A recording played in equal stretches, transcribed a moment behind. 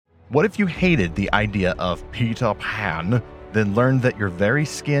What if you hated the idea of Peter Pan, then learned that your very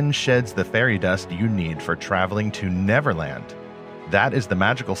skin sheds the fairy dust you need for traveling to Neverland? That is the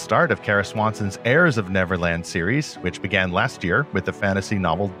magical start of Kara Swanson's Heirs of Neverland series, which began last year with the fantasy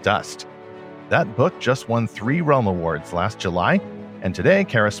novel Dust. That book just won 3 Realm Awards last July, and today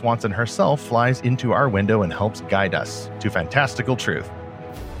Kara Swanson herself flies into our window and helps guide us to fantastical truth.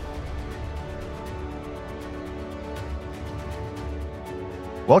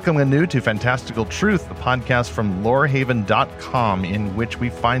 Welcome anew to Fantastical Truth, the podcast from lorehaven.com, in which we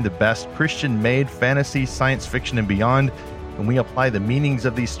find the best Christian-made fantasy, science fiction, and beyond, and we apply the meanings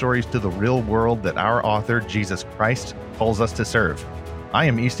of these stories to the real world that our author, Jesus Christ, calls us to serve. I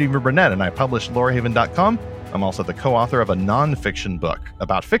am E. Stephen Burnett, and I publish lorehaven.com. I'm also the co-author of a non-fiction book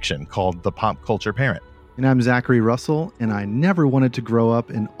about fiction called The Pop Culture Parent. And I'm Zachary Russell, and I never wanted to grow up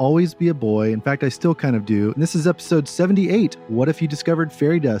and always be a boy. In fact, I still kind of do. And this is episode 78, What If You Discovered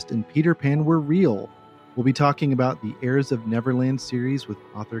Fairy Dust and Peter Pan Were Real? We'll be talking about the Heirs of Neverland series with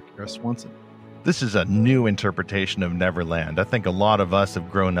author Kara Swanson. This is a new interpretation of Neverland. I think a lot of us have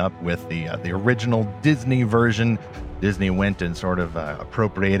grown up with the original Disney version. Disney went and sort of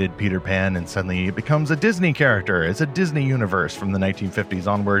appropriated Peter Pan, and suddenly it becomes a Disney character. It's a Disney universe from the 1950s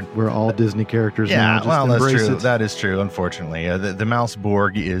onward. We're all Disney characters now. Yeah, well, that's true. That is true, unfortunately. The Mouse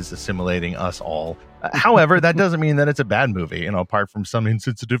Borg is assimilating us all. However, that doesn't mean that it's a bad movie. Apart from some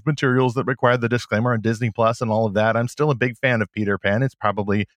insensitive materials that require the disclaimer on Disney Plus and all of that, I'm still a big fan of Peter Pan. It's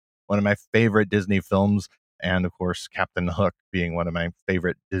probably one of my favorite Disney films. And of course, Captain Hook being one of my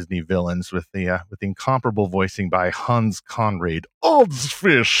favorite Disney villains, with the incomparable voicing by Hans Conried.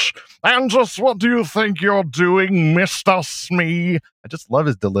 Oddsfish! And just what do you think you're doing, Mr. Smee? I just love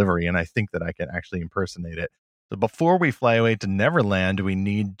his delivery, and I think that I can actually impersonate it. So before we fly away to Neverland, we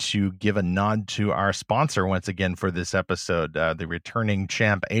need to give a nod to our sponsor once again for this episode, the returning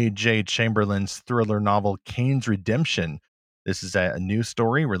champ A.J. Chamberlain's thriller novel Kane's Redemption. This is a new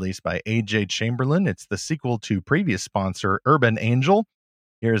story released by A.J. Chamberlain. It's the sequel to previous sponsor Urban Angel.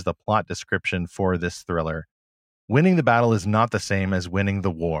 Here's the plot description for this thriller. Winning the battle is not the same as winning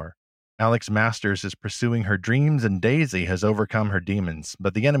the war. Alex Masters is pursuing her dreams, and Daisy has overcome her demons,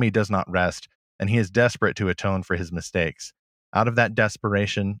 but the enemy does not rest, and he is desperate to atone for his mistakes. Out of that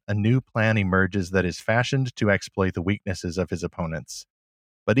desperation, a new plan emerges that is fashioned to exploit the weaknesses of his opponents.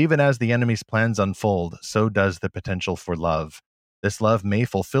 But even as the enemy's plans unfold, so does the potential for love. This love may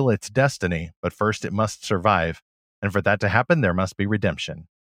fulfill its destiny, but first it must survive. And for that to happen, there must be redemption.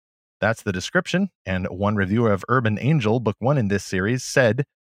 That's the description, and one reviewer of Urban Angel, book 1 in this series, said,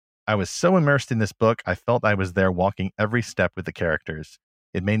 "I was so immersed in this book, I felt I was there walking every step with the characters.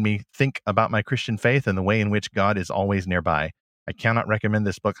 It made me think about my Christian faith and the way in which God is always nearby. I cannot recommend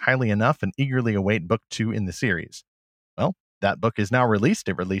this book highly enough and eagerly await book 2 in the series." Well, that book is now released.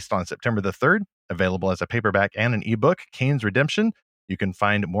 It released on September the 3rd, available as a paperback and an ebook, Kane's Redemption. You can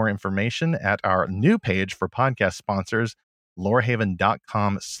find more information at our new page for podcast sponsors,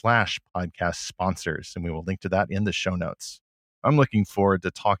 lorehaven.com/podcast sponsors, and we will link to that in the show notes. I'm looking forward to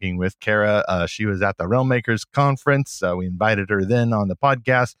talking with Kara. She was at the Realmmakers Conference. We invited her then on the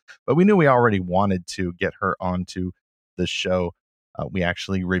podcast, but we knew we already wanted to get her onto the show. We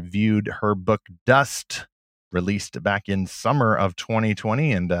actually reviewed her book, Dust, released back in summer of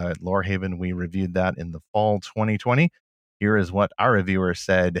 2020, and at Lorehaven, we reviewed that in the fall 2020. Here is what our reviewer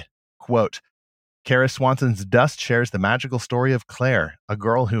said, quote, "Kara Swanson's Dust shares the magical story of Claire, a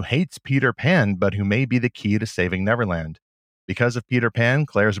girl who hates Peter Pan, but who may be the key to saving Neverland. Because of Peter Pan,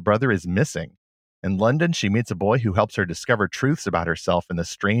 Claire's brother is missing. In London, she meets a boy who helps her discover truths about herself and the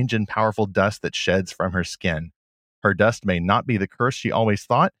strange and powerful dust that sheds from her skin. Her dust may not be the curse she always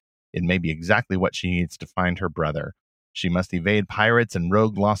thought. It may be exactly what she needs to find her brother. She must evade pirates and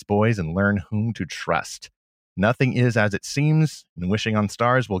rogue lost boys and learn whom to trust. Nothing is as it seems, and wishing on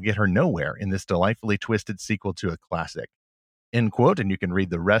stars will get her nowhere in this delightfully twisted sequel to a classic." End quote, and you can read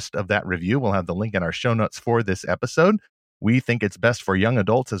the rest of that review. We'll have the link in our show notes for this episode. We think it's best for young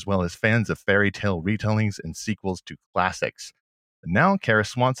adults as well as fans of fairy tale retellings and sequels to classics. And now Kara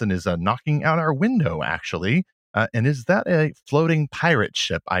Swanson is knocking out our window, actually. And is that a floating pirate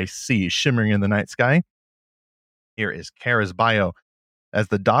ship I see shimmering in the night sky? Here is Kara's bio. As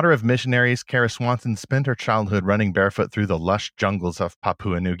the daughter of missionaries, Kara Swanson spent her childhood running barefoot through the lush jungles of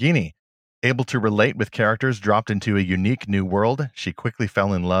Papua New Guinea. Able to relate with characters dropped into a unique new world, she quickly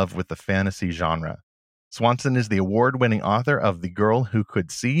fell in love with the fantasy genre. Swanson is the award-winning author of The Girl Who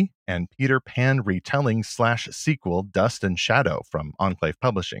Could See and Peter Pan retelling/sequel Dust and Shadow from Enclave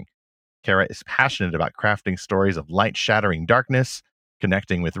Publishing. Kara is passionate about crafting stories of light-shattering darkness,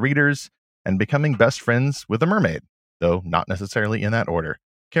 connecting with readers, and becoming best friends with a mermaid, though not necessarily in that order.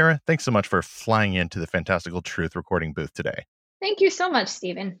 Kara, thanks so much for flying into the Fantastical Truth recording booth today. Thank you so much,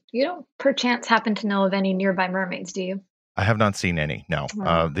 Stephen. You don't perchance happen to know of any nearby mermaids, do you? I have not seen any, no.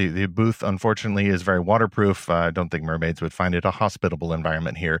 Oh. The booth, unfortunately, is very waterproof. I don't think mermaids would find it a hospitable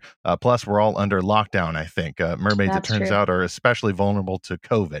environment here. Plus, we're all under lockdown, I think. Mermaids, That's it turns true. out, are especially vulnerable to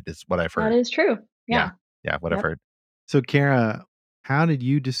COVID, is what I've heard. That is true. Yeah. Yeah, what I've heard. So, Kara, how did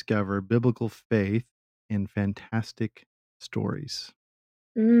you discover biblical faith in fantastic stories?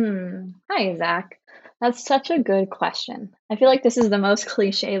 Hi, Zach. That's such a good question. I feel like this is the most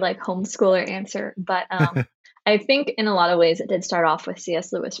cliche, like homeschooler answer, but I think in a lot of ways it did start off with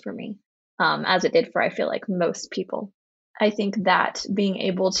C.S. Lewis for me, as it did for, I feel like, most people. I think that being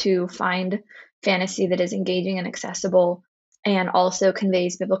able to find fantasy that is engaging and accessible and also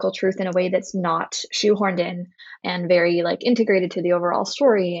conveys biblical truth in a way that's not shoehorned in and very like integrated to the overall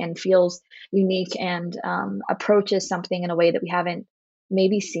story and feels unique and approaches something in a way that we haven't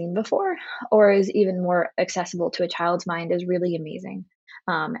maybe seen before or is even more accessible to a child's mind is really amazing.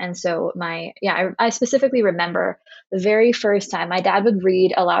 And so I specifically remember the very first time my dad would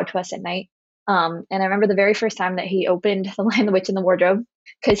read aloud to us at night. And I remember the very first time that he opened The Lion, the Witch, and the Wardrobe,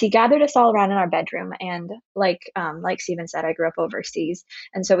 because he gathered us all around in our bedroom. And like Stephen said, I grew up overseas.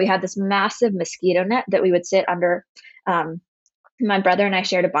 And so we had this massive mosquito net that we would sit under. My brother and I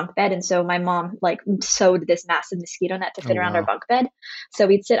shared a bunk bed. And so my mom like sewed this massive mosquito net to fit around our bunk bed. So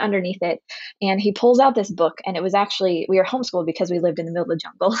we'd sit underneath it and he pulls out this book and it was actually, we were homeschooled because we lived in the middle of the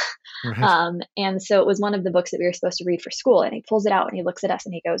jungle. Right. And so it was one of the books that we were supposed to read for school. And he pulls it out and he looks at us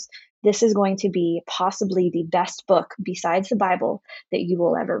and he goes, "This is going to be possibly the best book besides the Bible that you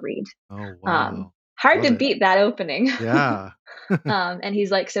will ever read." Oh, wow. Hard to beat that opening. Yeah. And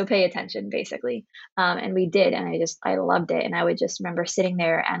he's like, "So pay attention," basically. And we did. And I loved it. And I would just remember sitting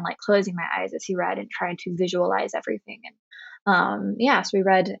there and like closing my eyes as he read and trying to visualize everything. And so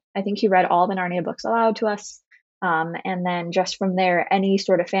I think he read all the Narnia books aloud to us. And then just from there, any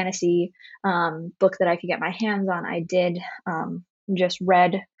sort of fantasy book that I could get my hands on, I did just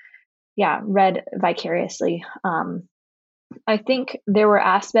read vicariously. I think there were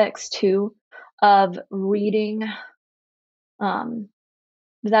aspects too of reading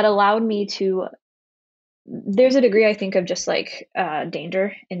that allowed me to, there's a degree I think of just like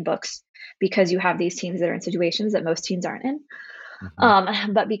danger in books because you have these teens that are in situations that most teens aren't in.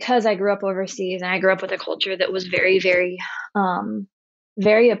 But because I grew up overseas and I grew up with a culture that was very, very,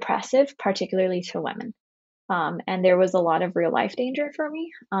 very oppressive, particularly to women. And there was a lot of real life danger for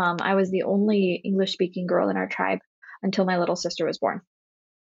me. I was the only English speaking girl in our tribe until my little sister was born.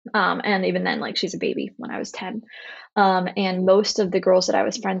 And even then, like she's a baby when I was 10. And most of the girls that I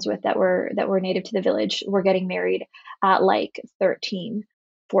was friends with that were native to the village were getting married at like 13,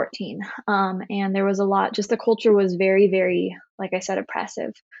 14. And there was a lot, just the culture was very, very, like I said,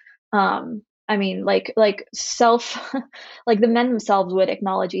 oppressive. I mean, like self, like the men themselves would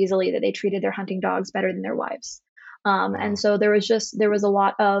acknowledge easily that they treated their hunting dogs better than their wives. And so there was a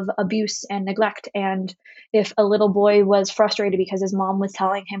lot of abuse and neglect. And if a little boy was frustrated because his mom was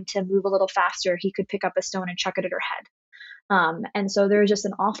telling him to move a little faster, he could pick up a stone and chuck it at her head. And so there was just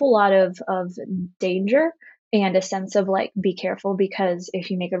an awful lot of danger and a sense of like, be careful because if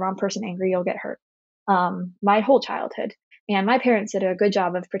you make the wrong person angry, you'll get hurt. My whole childhood. And my parents did a good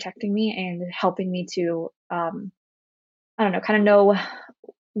job of protecting me and helping me to, kind of know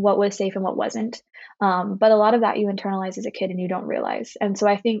what was safe and what wasn't. But a lot of that you internalize as a kid and you don't realize. And so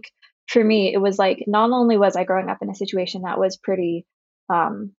I think for me, it was like, not only was I growing up in a situation that was pretty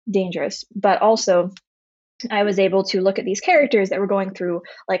dangerous, but also I was able to look at these characters that were going through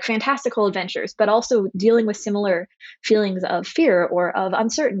like fantastical adventures, but also dealing with similar feelings of fear or of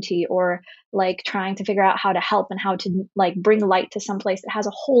uncertainty or like trying to figure out how to help and how to like bring light to some place that has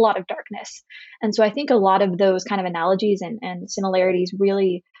a whole lot of darkness. And so I think a lot of those kind of analogies and similarities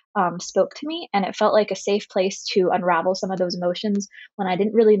really spoke to me. And it felt like a safe place to unravel some of those emotions when I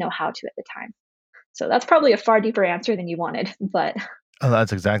didn't really know how to at the time. So that's probably a far deeper answer than you wanted, but Oh,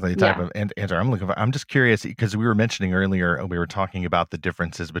 that's exactly the type of answer I'm looking for. I'm just curious because we were mentioning earlier, we were talking about the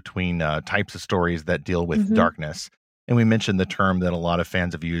differences between types of stories that deal with darkness. And we mentioned the term that a lot of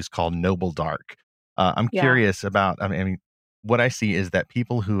fans have used called noble dark. I'm curious about, I mean, what I see is that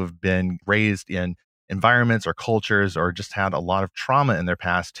people who have been raised in environments or cultures or just had a lot of trauma in their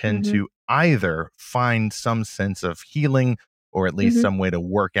past tend to either find some sense of healing or at least some way to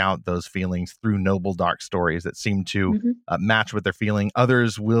work out those feelings through noble dark stories that seem to match what they're feeling.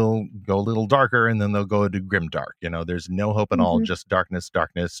 Others will go a little darker, and then they'll go to grim dark. There's no hope at all, just darkness,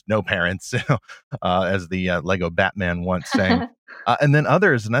 darkness, no parents, as the Lego Batman once sang. And then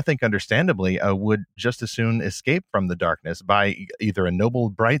others, and I think understandably, would just as soon escape from the darkness by either a noble,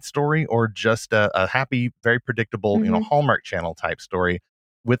 bright story or just a happy, very predictable, Hallmark Channel type story.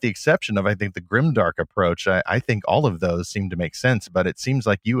 With the exception of, I think, the grimdark approach, I think all of those seem to make sense. But it seems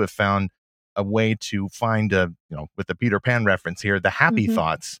like you have found a way to find, with the Peter Pan reference here, the happy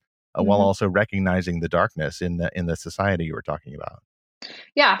thoughts, while also recognizing the darkness in the society you were talking about.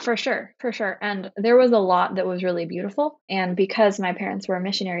 Yeah, for sure, for sure. And there was a lot that was really beautiful. And because my parents were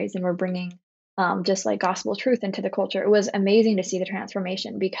missionaries and were bringing just like gospel truth into the culture, it was amazing to see the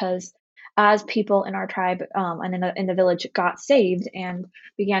transformation. Because as people in our tribe and in the village got saved and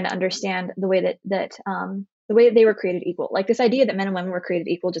began to understand the way that the way that they were created equal, like this idea that men and women were created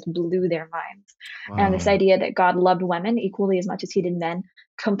equal just blew their minds. And this idea that God loved women equally as much as he did men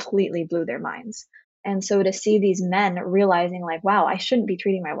completely blew their minds. And so to see these men realizing like, wow, I shouldn't be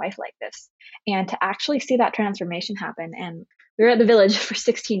treating my wife like this. And to actually see that transformation happen. And we were at the village for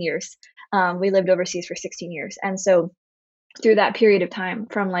 16 years. We lived overseas for 16 years. And so through that period of time,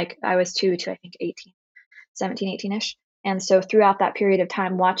 from like I was 2 to I think 18, 17, 18-ish. And so throughout that period of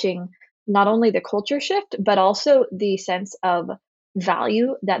time, watching not only the culture shift, but also the sense of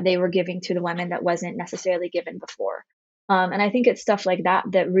value that they were giving to the women that wasn't necessarily given before. And I think it's stuff like that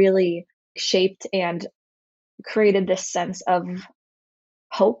that really shaped and created this sense of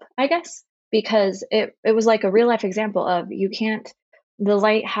hope, I guess, because it was like a real life example of the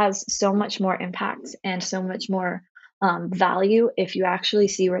light has so much more impact and so much more value if you actually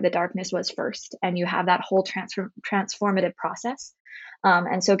see where the darkness was first and you have that whole transformative process.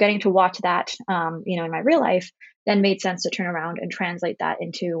 And so getting to watch that, in my real life then made sense to turn around and translate that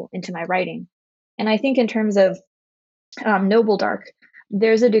into my writing. And I think in terms of noble dark,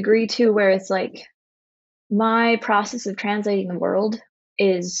 there's a degree too where it's like my process of translating the world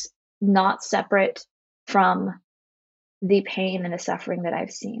is not separate from the pain and the suffering that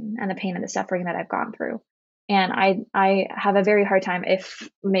I've seen and the pain and the suffering that I've gone through. And I have a very hard time, if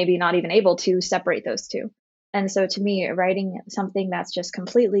maybe not even able to separate those two. And so to me, writing something that's just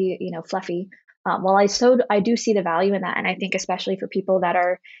completely, fluffy, while I do see the value in that. And I think especially for people that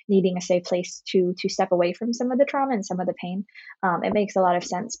are needing a safe place to step away from some of the trauma and some of the pain, it makes a lot of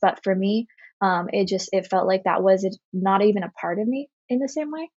sense. But for me, it felt like that was not even a part of me in the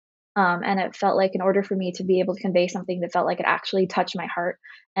same way. And it felt like in order for me to be able to convey something that felt like it actually touched my heart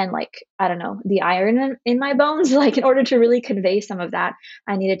and like, I don't know, the iron in my bones, like in order to really convey some of that,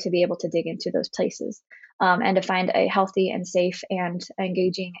 I needed to be able to dig into those places and to find a healthy and safe and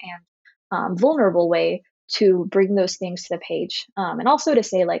engaging and vulnerable way to bring those things to the page. And also to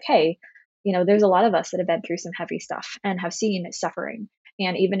say like, hey, there's a lot of us that have been through some heavy stuff and have seen suffering.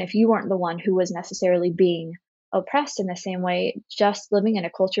 And even if you weren't the one who was necessarily being oppressed in the same way, just living in a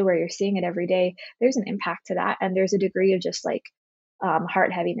culture where you're seeing it every day, there's an impact to that. And there's a degree of just like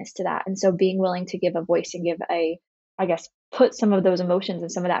heart heaviness to that. And so being willing to give a voice and put some of those emotions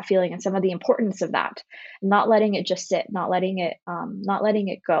and some of that feeling and some of the importance of that, not letting it just sit, not letting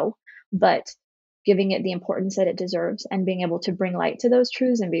it go, but giving it the importance that it deserves and being able to bring light to those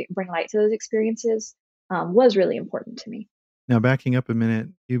truths and bring light to those experiences was really important to me. Now, backing up a minute,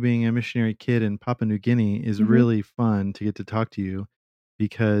 you being a missionary kid in Papua New Guinea is really fun to get to talk to you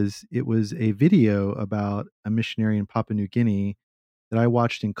because it was a video about a missionary in Papua New Guinea that I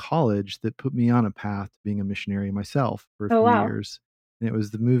watched in college that put me on a path to being a missionary myself for a few years. And it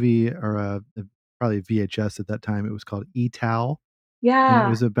was the movie, or probably VHS at that time. It was called ETAL. Yeah. And it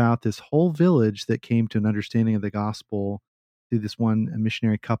was about this whole village that came to an understanding of the gospel through this one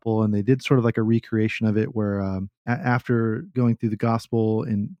missionary couple. And they did sort of like a recreation of it where after going through the gospel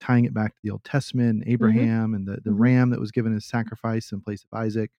and tying it back to the Old Testament, and Abraham and the ram that was given as sacrifice in place of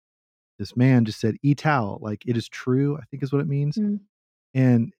Isaac, this man just said, "Etal," like it is true, I think is what it means.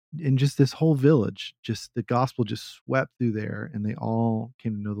 And just this whole village, just the gospel just swept through there and they all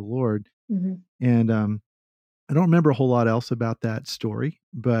came to know the Lord. And I don't remember a whole lot else about that story,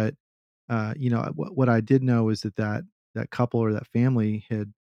 but what I did know is that couple or that family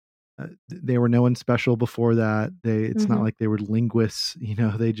had they were no one special before that. It's not like they were linguists,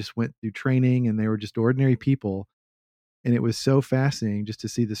 they just went through training and they were just ordinary people. And it was so fascinating just to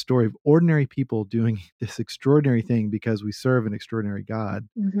see the story of ordinary people doing this extraordinary thing because we serve an extraordinary God.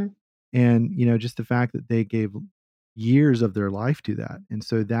 And, just the fact that they gave years of their life to that. And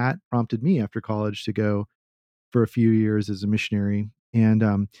so that prompted me after college to go for a few years as a missionary. And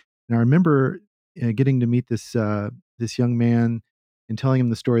I remember getting to meet this this young man and telling him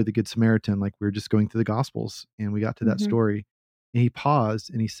the story of the Good Samaritan. Like we were just going through the Gospels and we got to that story, and he paused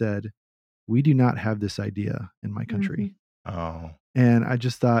and he said, "We do not have this idea in my country." Oh, And I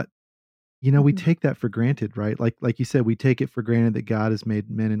just thought, we take that for granted, right? Like you said, we take it for granted that God has made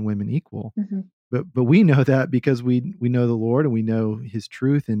men and women equal. But we know that because we know the Lord and we know his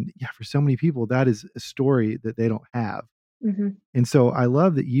truth. And yeah, for so many people, that is a story that they don't have. And so I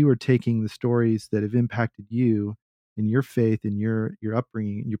love that you are taking the stories that have impacted you and your faith and your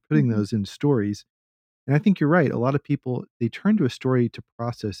upbringing, and you're putting those in stories. And I think you're right. A lot of people, they turn to a story to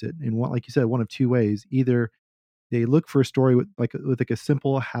process it in one, like you said, one of two ways. Either they look for a story with like a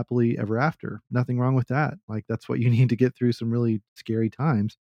simple happily ever after. Nothing wrong with that. Like that's what you need to get through some really scary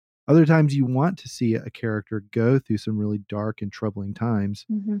times. Other times you want to see a character go through some really dark and troubling times.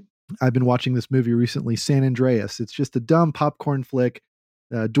 I've been watching this movie recently, San Andreas. It's just a dumb popcorn flick.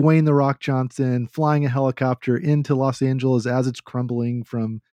 Dwayne "The Rock" Johnson flying a helicopter into Los Angeles as it's crumbling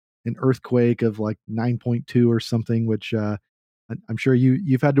from an earthquake of like 9.2 or something, which I'm sure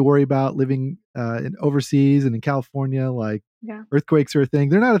you've had to worry about living in overseas and in California. Like earthquakes are a thing.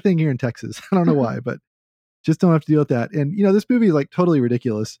 They're not a thing here in Texas. I don't know why, but just don't have to deal with that. And this movie is like totally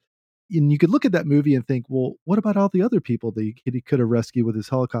ridiculous. And you could look at that movie and think, well, what about all the other people that he could have rescued with his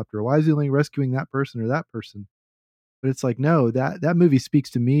helicopter? Why is he only rescuing that person or that person? But it's like, no, that movie speaks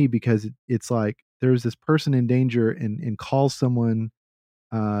to me because it's like there's this person in danger and calls someone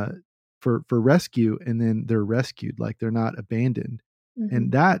for rescue, and then they're rescued, like they're not abandoned.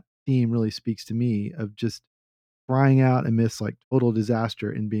 And that theme really speaks to me of just crying out amidst like total disaster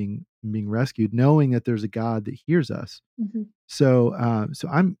and being rescued, knowing that there's a God that hears us. So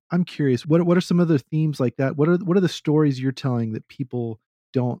I'm curious, what are some other themes like that? What are the stories you're telling that people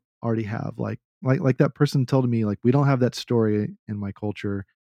don't already have? Like that person told me, like, we don't have that story in my culture.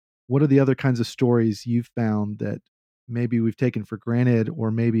 What are the other kinds of stories you've found that maybe we've taken for granted,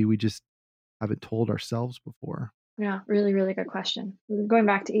 or maybe we just haven't told ourselves before? Yeah, really, really good question. Going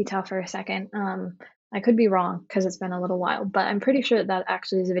back to ETEL for a second, I could be wrong because it's been a little while, but I'm pretty sure that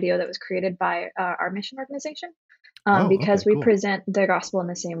actually is a video that was created by our mission organization. Because we present the gospel in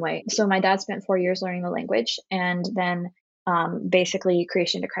the same way. So my dad spent 4 years learning the language, and then basically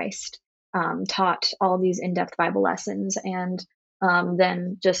Creation to Christ taught all these in-depth Bible lessons, and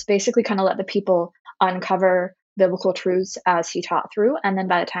then just basically kind of let the people uncover biblical truths as he taught through. And then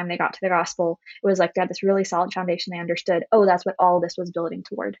by the time they got to the gospel, it was like they had this really solid foundation. They understood, oh, that's what all this was building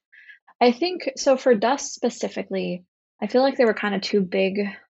toward. I think so. For Dust specifically, I feel like there were kind of two big,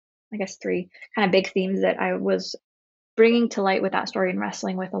 I guess three kind of big themes that I was bringing to light with that story and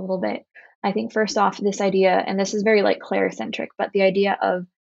wrestling with a little bit. I think first off, this idea, and this is very like Claire centric, but the idea of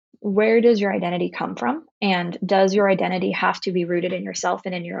where does your identity come from? And does your identity have to be rooted in yourself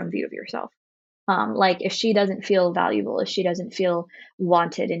and in your own view of yourself? Like if she doesn't feel valuable, if she doesn't feel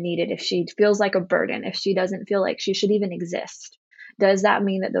wanted and needed, if she feels like a burden, if she doesn't feel like she should even exist, does that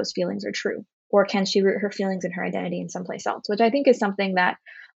mean that those feelings are true? Or can she root her feelings and her identity in someplace else? Which I think is something that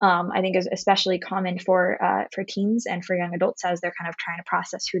I think is especially common for teens and for young adults as they're kind of trying to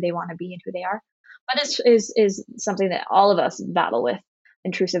process who they want to be and who they are. But this is something that all of us battle with,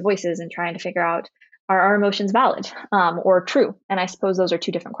 intrusive voices, and trying to figure out, are our emotions valid or true? And I suppose those are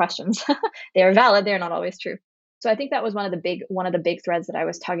two different questions. They are valid, they're not always true. So I think that was one of the big threads that I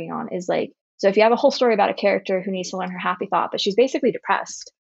was tugging on, is like, so if you have a whole story about a character who needs to learn her happy thought, but she's basically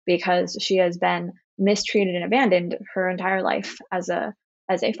depressed because she has been mistreated and abandoned her entire life as a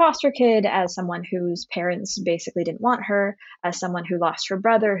foster kid, as someone whose parents basically didn't want her, as someone who lost her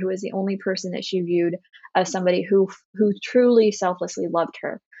brother, who is the only person that she viewed as somebody who truly selflessly loved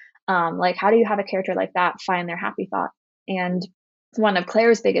her. Like, how do you have a character like that find their happy thought? And one of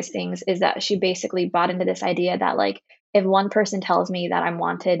Claire's biggest things is that she basically bought into this idea that, like, if one person tells me that I'm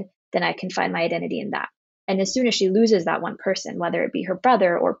wanted, then I can find my identity in that. And as soon as she loses that one person, whether it be her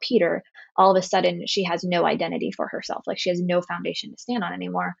brother or Peter, all of a sudden she has no identity for herself. Like, she has no foundation to stand on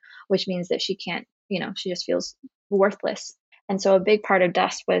anymore, which means that she can't, she just feels worthless. And so a big part of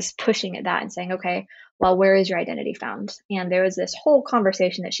Dust was pushing at that and saying, okay, well, where is your identity found? And there was this whole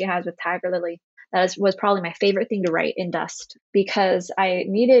conversation that she has with Tiger Lily that was probably my favorite thing to write in Dust, because I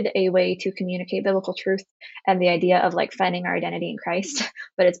needed a way to communicate biblical truth and the idea of like finding our identity in Christ,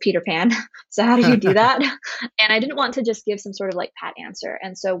 but it's Peter Pan. So how do you do that? And I didn't want to just give some sort of like pat answer.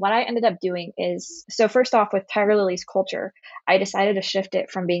 And so what I ended up doing is, so first off, with Tiger Lily's culture, I decided to shift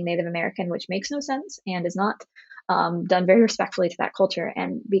it from being Native American, which makes no sense and is not done very respectfully to that culture.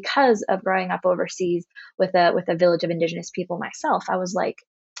 And because of growing up overseas with a village of indigenous people myself, I was like,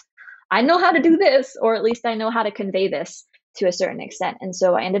 I know how to do this, or at least I know how to convey this to a certain extent. And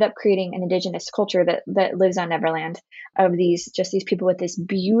so I ended up creating an indigenous culture that lives on Neverland, of these people with this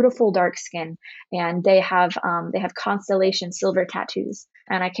beautiful dark skin, and they have constellation silver tattoos.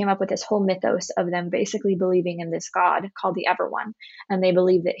 And I came up with this whole mythos of them basically believing in this god called the Everone, and they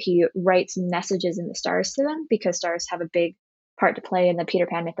believe that he writes messages in the stars to them, because stars have a big part to play in the Peter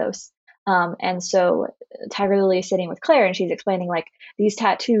Pan mythos. And so Tiger Lily is sitting with Claire, and she's explaining, like, these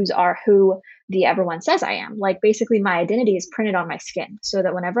tattoos are who the Everyone says I am. Like, basically my identity is printed on my skin, so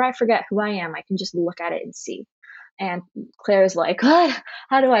that whenever I forget who I am, I can just look at it and see. And Claire's like, what?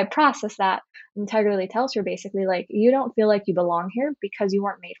 How do I process that? And Tiger Lily tells her basically, like, you don't feel like you belong here because you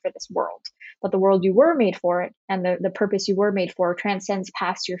weren't made for this world. But the world you were made for, and the purpose you were made for, transcends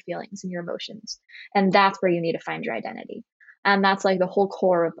past your feelings and your emotions. And that's where you need to find your identity. And that's like the whole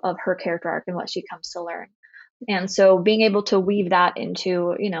core of her character arc and what she comes to learn. And so being able to weave that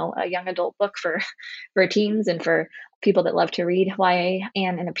into, a young adult book for teens and for people that love to read YA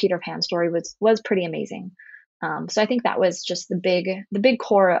and in a Peter Pan story was pretty amazing. So I think that was just the big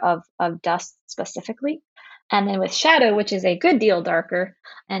core of Dust specifically. And then with Shadow, which is a good deal darker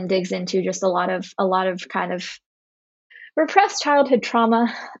and digs into just a lot of kind of repressed childhood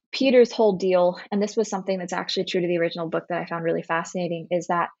trauma. Peter's whole deal, and this was something that's actually true to the original book that I found really fascinating, is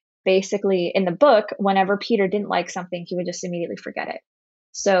that basically in the book, whenever Peter didn't like something, he would just immediately forget it.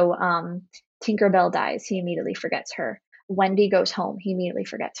 So Tinkerbell dies, he immediately forgets her. Wendy goes home, he immediately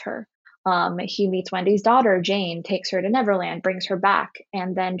forgets her. He meets Wendy's daughter, Jane, takes her to Neverland, brings her back,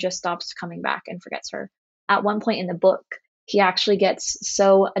 and then just stops coming back and forgets her. At one point in the book, he actually gets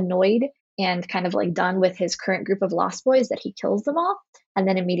so annoyed and kind of like done with his current group of Lost Boys that he kills them all and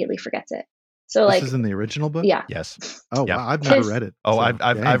then immediately forgets it. So this is in the original book? Yeah. Yes. Oh, yeah. Wow. I've never read it. Oh, so,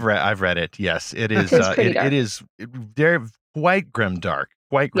 I've read it. Yes. It is it is they're quite grimdark.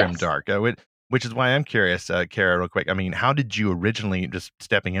 Quite grimdark. Yes. Which is why I'm curious, Kara, real quick. I mean, how did you originally, just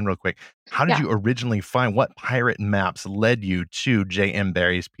stepping in real quick, how did you originally find, what pirate maps led you to J.M.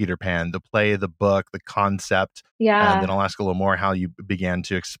 Barrie's Peter Pan, the play, the book, the concept? Yeah. And then I'll ask a little more how you began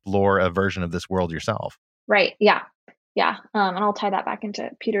to explore a version of this world yourself. Right. Yeah. Yeah. And I'll tie that back into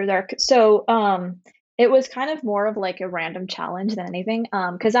Peter's arc. So it was kind of more of like a random challenge than anything.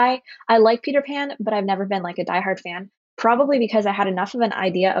 Because I like Peter Pan, but I've never been like a diehard fan. Probably because I had enough of an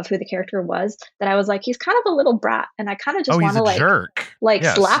idea of who the character was that I was like, he's kind of a little brat, and I kind of just want to jerk.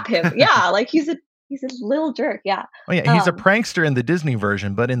 Slap him. Yeah, like he's a little jerk. Yeah. Oh yeah, he's a prankster in the Disney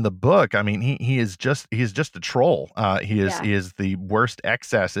version, but in the book, I mean, he is just a troll. He is the worst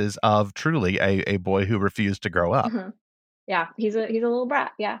excesses of truly a boy who refused to grow up. Mm-hmm. Yeah, he's a little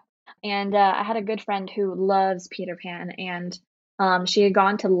brat. Yeah, and I had a good friend who loves Peter Pan, and she had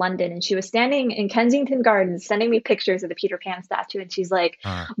gone to London, and she was standing in Kensington Gardens sending me pictures of the Peter Pan statue. And she's like,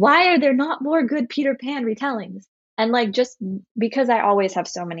 why are there not more good Peter Pan retellings? And like, just because I always have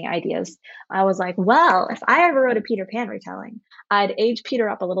so many ideas, I was like, well, if I ever wrote a Peter Pan retelling, I'd age Peter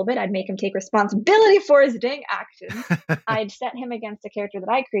up a little bit. I'd make him take responsibility for his dang actions. I'd set him against a character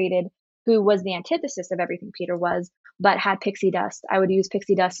that I created who was the antithesis of everything Peter was, but had pixie dust. I would use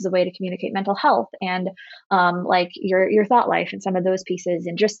pixie dust as a way to communicate mental health and like your thought life and some of those pieces,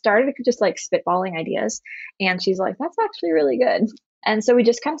 and just started just like spitballing ideas. And she's like, that's actually really good. And so we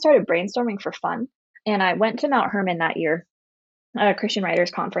just kind of started brainstorming for fun. And I went to Mount Hermon that year, a Christian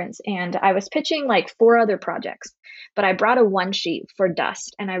Writers Conference, and I was pitching like 4 other projects, but I brought a one sheet for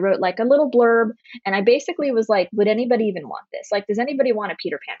Dust, and I wrote like a little blurb, and I basically was like, would anybody even want this? Like, does anybody want a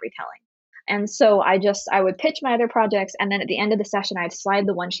Peter Pan retelling? And so I would pitch my other projects, and then at the end of the session, I'd slide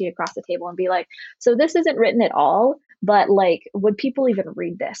the one sheet across the table and be like, so this isn't written at all, but like, would people even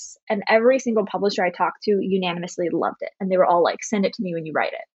read this? And every single publisher I talked to unanimously loved it. And they were all like, send it to me when you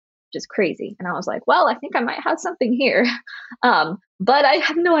write it, which is crazy. And I was like, well, I think I might have something here. But I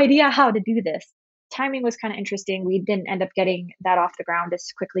have no idea how to do this. Timing was kind of interesting. We didn't end up getting that off the ground as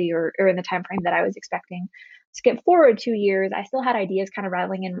quickly or in the time frame that I was expecting. Skip forward 2 years, I still had ideas kind of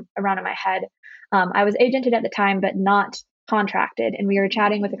rattling around in my head. I was agented at the time, but not contracted. And we were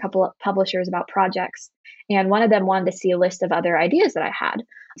chatting with a couple of publishers about projects. And one of them wanted to see a list of other ideas that I had.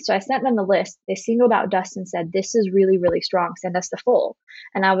 So I sent them the list. They singled out Dust and said, this is really, really strong. Send us the full.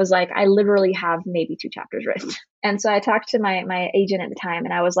 And I was like, I literally have maybe 2 chapters written. And so I talked to my agent at the time,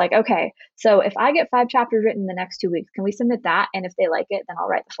 and I was like, okay, so if I get 5 chapters written in the next 2 weeks, can we submit that? And if they like it, then I'll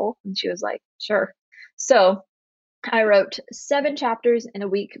write the full. And she was like, sure. So I wrote 7 chapters in a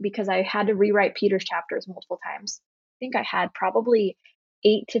week because I had to rewrite Peter's chapters multiple times. I think I had probably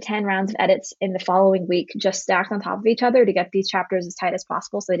 8 to 10 rounds of edits in the following week, just stacked on top of each other to get these chapters as tight as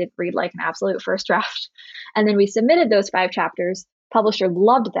possible so they didn't read like an absolute first draft. And then we submitted those 5 chapters. Publisher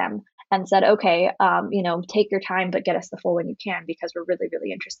loved them. and said, okay, take your time, but get us the full when you can, because we're really,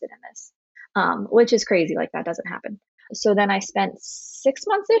 really interested in this, which is crazy. Like, that doesn't happen. So then I spent 6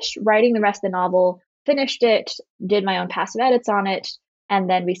 months-ish writing the rest of the novel, finished it, did my own passive edits on it, and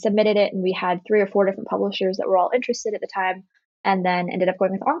then we submitted it, and we had 3 or 4 different publishers that were all interested at the time, and then ended up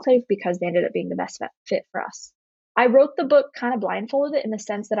going with Enclave because they ended up being the best fit for us. I wrote the book kind of blindfolded, in the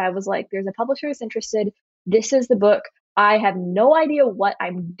sense that I was like, there's a publisher who's interested. This is the book. I have no idea what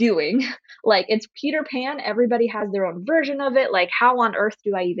I'm doing. Like, it's Peter Pan. Everybody has their own version of it. Like, how on earth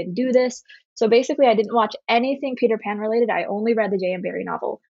do I even do this? So basically, I didn't watch anything Peter Pan related. I only read the J.M. Barrie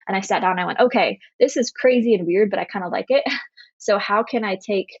novel. And I sat down and I went, okay, this is crazy and weird, but I kind of like it. So how can I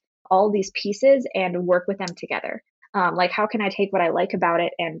take all these pieces and work with them together? Like, how can I take what I like about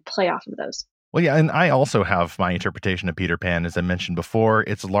it and play off of those? Well, yeah, and I also have my interpretation of Peter Pan. As I mentioned before,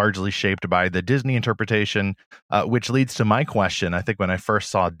 it's largely shaped by the Disney interpretation, which leads to my question. I think when I first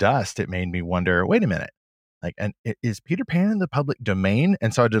saw Dust, it made me wonder, wait a minute, like, and is Peter Pan in the public domain?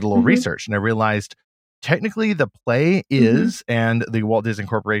 And so I did a little research, and I realized technically the play is, and the Walt Disney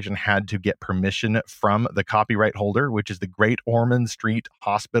Corporation had to get permission from the copyright holder, which is the Great Ormond Street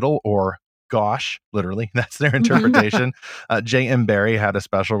Hospital, or gosh, literally, that's their interpretation. J.M. Barrie had a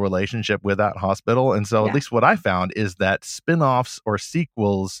special relationship with that hospital. And so at least what I found is that spin-offs or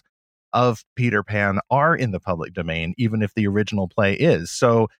sequels of Peter Pan are in the public domain, even if the original play is.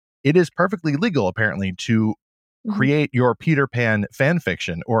 So it is perfectly legal, apparently, to create your Peter Pan fan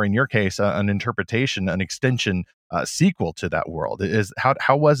fiction, or in your case, an interpretation, an extension, sequel to that world.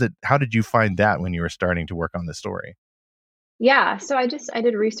 How was it? How did you find that when you were starting to work on the story? Yeah, so I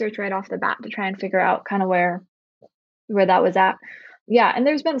did research right off the bat to try and figure out kind of where that was at. Yeah, and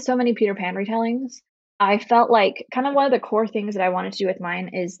there's been so many Peter Pan retellings. I felt like kind of one of the core things that I wanted to do with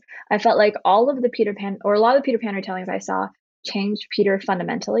mine is I felt like all of the Peter Pan, or a lot of the Peter Pan retellings I saw, changed Peter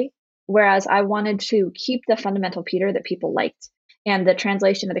fundamentally, whereas I wanted to keep the fundamental Peter that people liked and the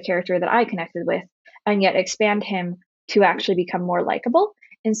translation of the character that I connected with, and yet expand him to actually become more likable,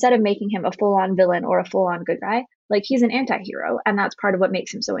 instead of making him a full-on villain or a full-on good guy. Like, he's an anti-hero, and that's part of what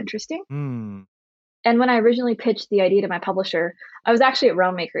makes him so interesting. And when I originally pitched the idea to my publisher, I was actually at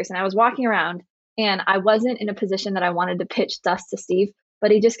Realm Makers, and I was walking around, and I wasn't in a position that I wanted to pitch Dust to Steve,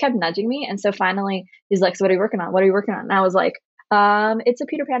 but he just kept nudging me. And so finally he's like, so what are you working on? What are you working on? And I was like, it's a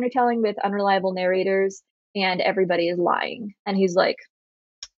Peter Pan retelling with unreliable narrators and everybody is lying. And he's like,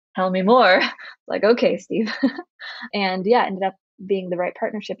 tell me more. Like, okay, Steve. And yeah, ended up being the right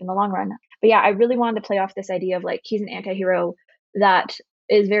partnership in the long run. But yeah, I really wanted to play off this idea of like, he's an anti-hero that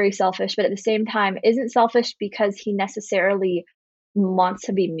is very selfish, but at the same time isn't selfish because he necessarily wants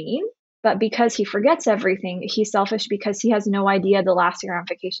to be mean, but because he forgets everything. He's selfish because he has no idea the lasting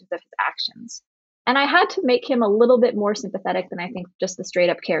ramifications of his actions. And I had to make him a little bit more sympathetic than I think just the straight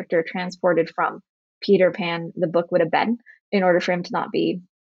up character transported from Peter Pan, the book, would have been, in order for him to not be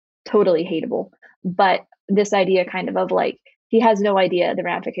totally hateable. But this idea kind of like, he has no idea the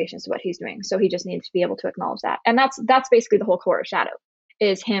ramifications of what he's doing. So he just needs to be able to acknowledge that. And that's basically the whole core of Shadow,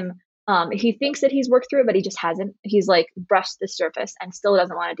 is him. He thinks that he's worked through it, but he just hasn't. He's like brushed the surface and still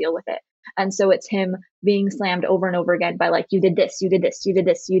doesn't want to deal with it. And so it's him being slammed over and over again by like, you did this, you did this, you did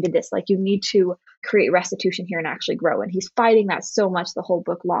this, you did this. Like, you need to create restitution here and actually grow. And he's fighting that so much the whole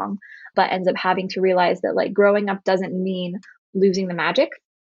book long, but ends up having to realize that like growing up doesn't mean losing the magic.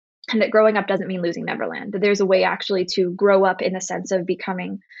 And that growing up doesn't mean losing Neverland, that there's a way actually to grow up in the sense of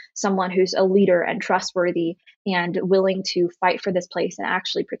becoming someone who's a leader and trustworthy and willing to fight for this place and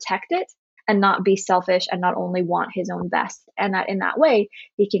actually protect it, and not be selfish and not only want his own best. And that in that way,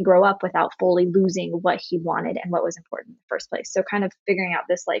 he can grow up without fully losing what he wanted and what was important in the first place. So kind of figuring out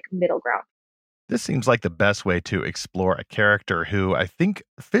this like middle ground. This seems like the best way to explore a character who I think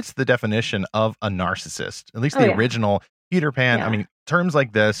fits the definition of a narcissist, at least the original Peter Pan. Yeah. I mean, terms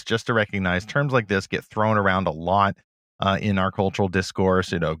like this, just to recognize, terms like this get thrown around a lot in our cultural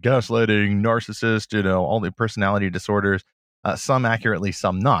discourse, gaslighting, narcissist, all the personality disorders, some accurately,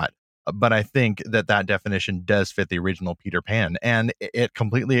 some not. But I think that definition does fit the original Peter Pan, and it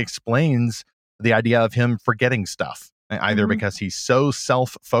completely explains the idea of him forgetting stuff, either because he's so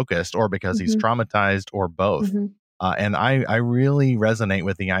self-focused or because he's traumatized, or both. And I really resonate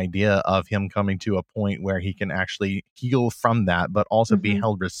with the idea of him coming to a point where he can actually heal from that, but also be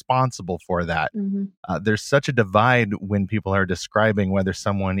held responsible for that. There's such a divide when people are describing whether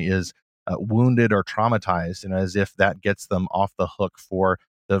someone is wounded or traumatized, as if that gets them off the hook for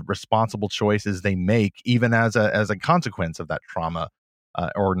the responsible choices they make, even as a consequence of that trauma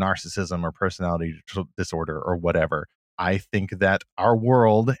or narcissism or personality disorder or whatever. I think that our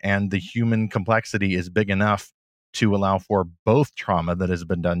world and the human complexity is big enough to allow for both trauma that has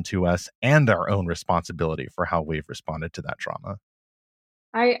been done to us and our own responsibility for how we've responded to that trauma.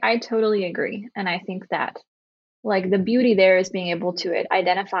 I totally agree. And I think that like the beauty there is being able to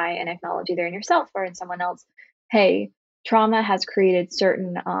identify and acknowledge either in yourself or in someone else, hey, trauma has created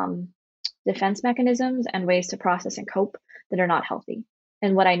certain defense mechanisms and ways to process and cope that are not healthy.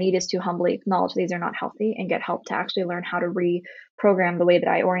 And what I need is to humbly acknowledge these are not healthy and get help to actually learn how to reprogram the way that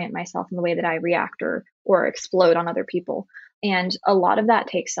I orient myself and the way that I react or explode on other people. And a lot of that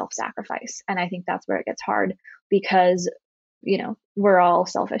takes self-sacrifice. And I think that's where it gets hard because, you know, we're all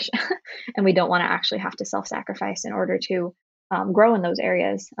selfish and we don't want to actually have to self-sacrifice in order to grow in those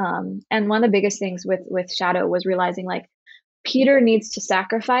areas. And one of the biggest things with Shadow was realizing like Peter needs to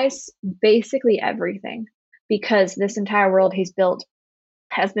sacrifice basically everything because this entire world he's built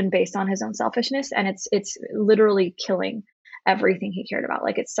has been based on his own selfishness, and it's literally killing everything he cared about.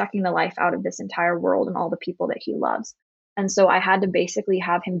 Like it's sucking the life out of this entire world and all the people that he loves. And so I had to basically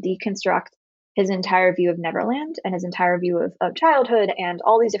have him deconstruct his entire view of Neverland and his entire view of childhood and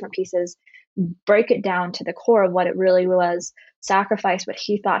all these different pieces, break it down to the core of what it really was, sacrifice what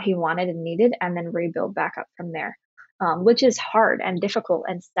he thought he wanted and needed, and then rebuild back up from there. Which is hard and difficult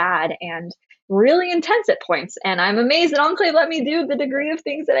and sad and really intense at points. And I'm amazed that Enclave let me do the degree of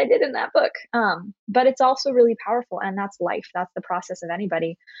things that I did in that book. But it's also really powerful. And that's life. That's the process of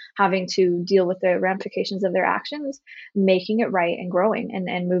anybody having to deal with the ramifications of their actions, making it right and growing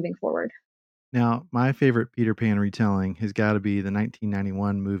and moving forward. Now, my favorite Peter Pan retelling has got to be the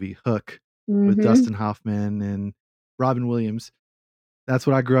 1991 movie Hook with Dustin Hoffman and Robin Williams. That's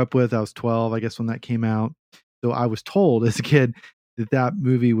what I grew up with. I was 12, I guess, when that came out. So I was told as a kid that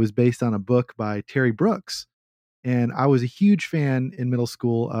movie was based on a book by Terry Brooks. And I was a huge fan in middle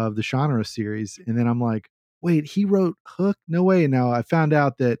school of the Shannara series. And then I'm like, wait, he wrote Hook? No way. And now I found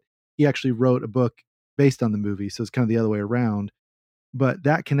out that he actually wrote a book based on the movie. So it's kind of the other way around. But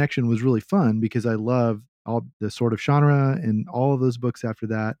that connection was really fun because I love all the Sword of Shannara and all of those books after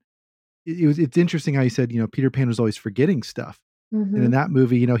that. It's interesting how you said, Peter Pan was always forgetting stuff. And in that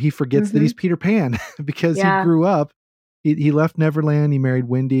movie, he forgets that he's Peter Pan because he grew up. He left Neverland. He married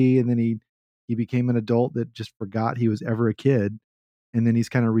Wendy, and then he became an adult that just forgot he was ever a kid. And then he's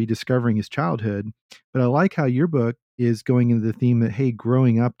kind of rediscovering his childhood. But I like how your book is going into the theme that, hey,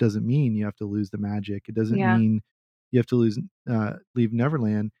 growing up doesn't mean you have to lose the magic. It doesn't mean you have to leave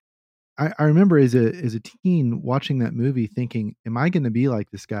Neverland. I remember as a teen watching that movie thinking, am I going to be like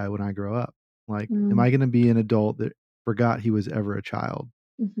this guy when I grow up? Like, am I going to be an adult that forgot he was ever a child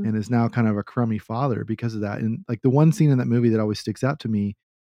and is now kind of a crummy father because of that? And like the one scene in that movie that always sticks out to me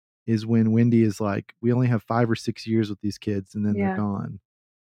is when Wendy is like, we only have 5 or 6 years with these kids and then they're gone.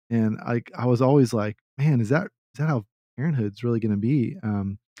 And I was always like, man, is that how parenthood's really going to be?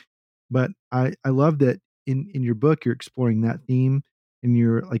 But I love that in your book, you're exploring that theme, and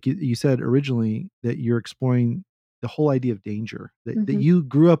you're like you said originally that you're exploring the whole idea of danger, that you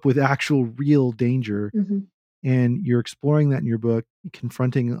grew up with actual real danger. And you're exploring that in your book,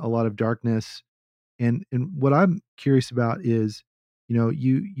 confronting a lot of darkness. And what I'm curious about is,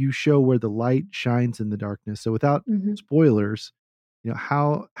 you show where the light shines in the darkness. So without spoilers,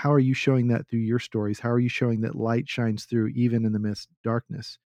 how are you showing that through your stories? How are you showing that light shines through even in the midst of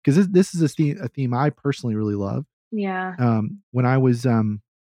darkness? Because this is a theme I personally really love. Yeah. When I was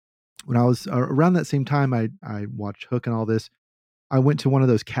around that same time, I watched Hook and all this. I went to one of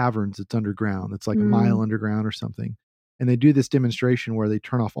those caverns that's underground. It's like a mile underground or something. And they do this demonstration where they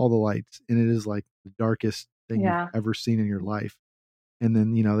turn off all the lights, and it is like the darkest thing you've ever seen in your life. And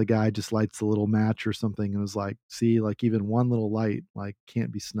then, the guy just lights a little match or something and was like, see, like even one little light, like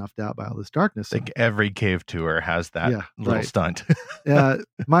can't be snuffed out by all this darkness. I think every cave tour has that little stunt.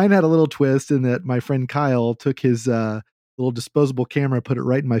 Mine had a little twist in that my friend Kyle took his little disposable camera, put it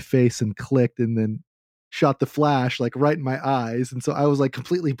right in my face and clicked, and then shot the flash like right in my eyes. And so I was like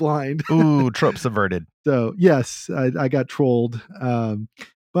completely blind. Ooh, trope subverted. So yes, I got trolled.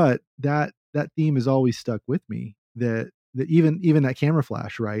 But that theme has always stuck with me, that even that camera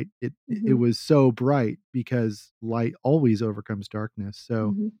flash, right? It was so bright because light always overcomes darkness.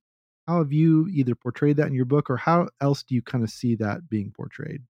 So how have you either portrayed that in your book, or how else do you kind of see that being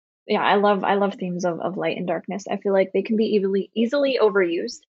portrayed? Yeah, I love themes of light and darkness. I feel like they can be easily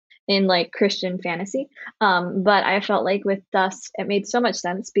overused in like Christian fantasy. But I felt like with Dust, it made so much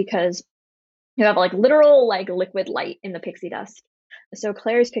sense because you have like literal like liquid light in the pixie dust. So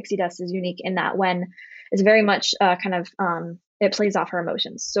Claire's pixie dust is unique in that when it's very much it plays off her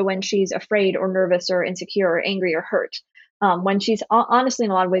emotions. So when she's afraid or nervous or insecure or angry or hurt, when she's honestly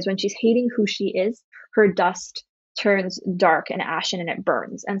in a lot of ways, when she's hating who she is, her dust turns dark and ashen and it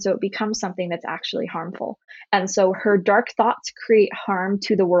burns. And so it becomes something that's actually harmful. And so her dark thoughts create harm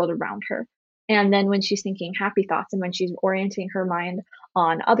to the world around her. And then when she's thinking happy thoughts and when she's orienting her mind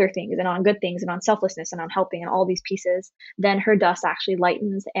on other things and on good things and on selflessness and on helping and all these pieces, then her dust actually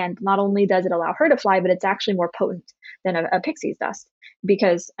lightens. And not only does it allow her to fly, but it's actually more potent than a pixie's dust.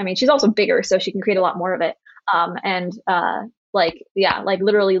 Because, I mean, she's also bigger, so she can create a lot more of it. Like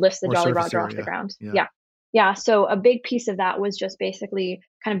literally lifts the More Jolly surface Roger off area. the ground. Yeah. Yeah. So a big piece of that was just basically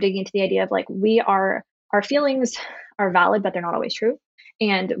kind of digging into the idea of like, our feelings are valid, but they're not always true.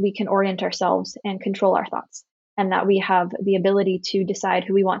 And we can orient ourselves and control our thoughts. And that we have the ability to decide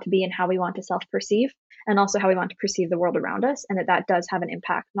who we want to be and how we want to self perceive, and also how we want to perceive the world around us. And that does have an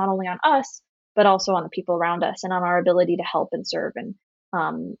impact, not only on us, but also on the people around us and on our ability to help and serve and,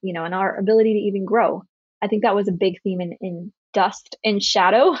 and our ability to even grow. I think that was a big theme in Dust and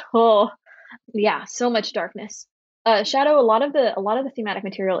Shadow. Oh, yeah, so much darkness. Shadow, a lot of the thematic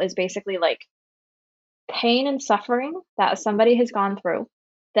material is basically like pain and suffering that somebody has gone through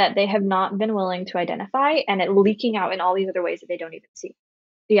that they have not been willing to identify, and it leaking out in all these other ways that they don't even see.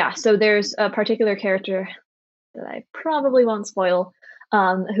 Yeah, so there's a particular character that I probably won't spoil,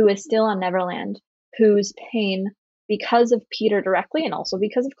 who is still on Neverland, whose pain, because of Peter directly and also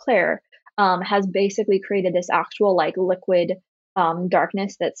because of Claire, has basically created this actual like liquid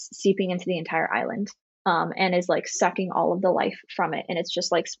darkness that's seeping into the entire island, and is like sucking all of the life from it, and it's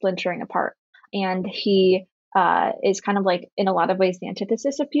just like splintering apart. And he is kind of like in a lot of ways the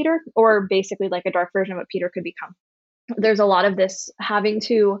antithesis of Peter, or basically like a dark version of what Peter could become. There's a lot of this having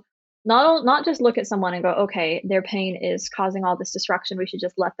to not just look at someone and go, okay, their pain is causing all this destruction, we should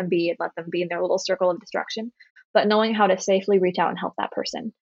just let them be in their little circle of destruction, but knowing how to safely reach out and help that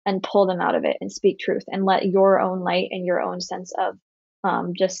person and pull them out of it and speak truth and let your own light and your own sense of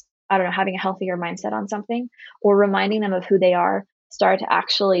just, I don't know, having a healthier mindset on something or reminding them of who they are start to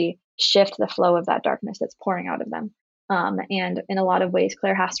actually shift the flow of that darkness that's pouring out of them. And in a lot of ways,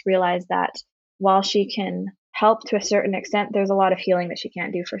 Claire has to realize that while she can help to a certain extent, there's a lot of healing that she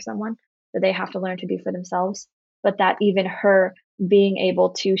can't do for someone that they have to learn to do for themselves. But that even her being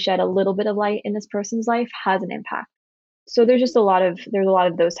able to shed a little bit of light in this person's life has an impact. So there's a lot of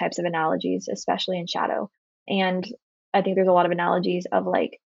those types of analogies, especially in Shadow. And I think there's a lot of analogies of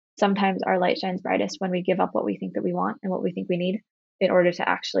like sometimes our light shines brightest when we give up what we think that we want and what we think we need in order to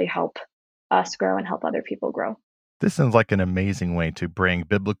actually help us grow and help other people grow. This sounds like an amazing way to bring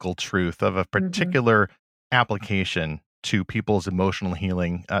biblical truth of a particular application to people's emotional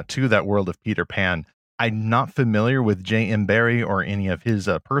healing to that world of Peter Pan. I'm not familiar with J.M. Barrie or any of his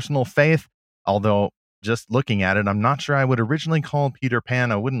personal faith, although just looking at it, I'm not sure I would originally call Peter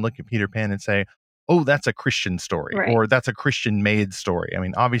Pan. I wouldn't look at Peter Pan and say, oh, that's a Christian story, right, or that's a Christian made story. I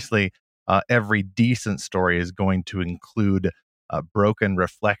mean, obviously, every decent story is going to include broken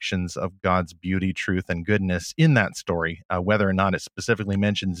reflections of God's beauty, truth, and goodness in that story, whether or not it specifically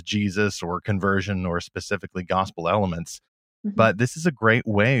mentions Jesus or conversion or specifically gospel elements. But this is a great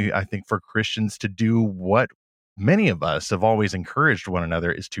way, I think, for Christians to do what many of us have always encouraged one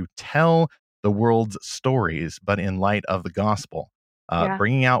another, is to tell the world's stories, but in light of the gospel.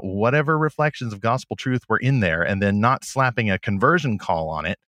 Bringing out whatever reflections of gospel truth were in there, and then not slapping a conversion call on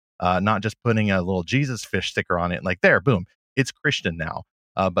it, not just putting a little Jesus fish sticker on it, like there, boom, it's Christian now,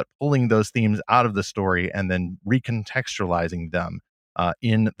 but pulling those themes out of the story and then recontextualizing them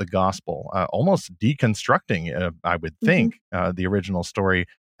in the gospel, almost deconstructing, I would think, the original story,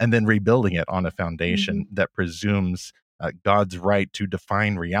 and then rebuilding it on a foundation that presumes God's right to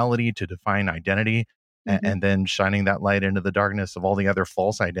define reality, to define identity, and then shining that light into the darkness of all the other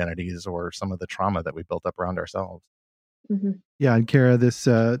false identities or some of the trauma that we built up around ourselves. Yeah, and Kara, this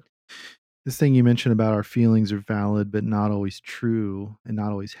thing you mentioned about our feelings are valid, but not always true and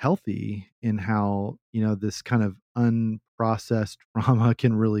not always healthy, in how, this kind of unprocessed trauma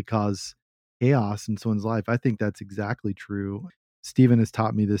can really cause chaos in someone's life. I think that's exactly true. Stephen has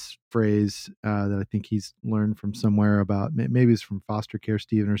taught me this phrase that I think he's learned from somewhere, about maybe it's from foster care,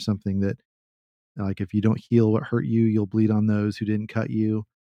 Stephen, or something, that like, if you don't heal what hurt you, you'll bleed on those who didn't cut you,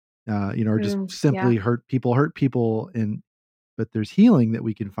 or just simply hurt people. But there's healing that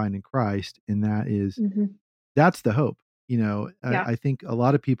we can find in Christ. And that is, that's the hope. I think a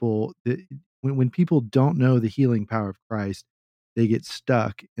lot of people, when people don't know the healing power of Christ, they get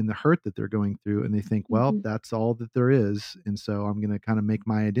stuck in the hurt that they're going through, and they think, well, that's all that there is. And so I'm going to kind of make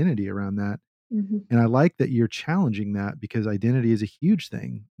my identity around that. And I like that you're challenging that, because identity is a huge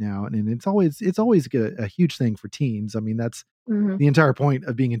thing now. And it's always a huge thing for teens. I mean, that's the entire point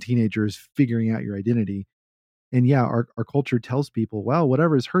of being a teenager, is figuring out your identity. And yeah, our culture tells people, well,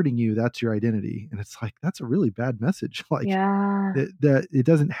 whatever is hurting you, that's your identity. And it's like, that's a really bad message. Like Yeah. that it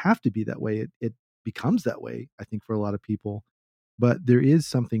doesn't have to be that way. It becomes that way, I think, for a lot of people. But there is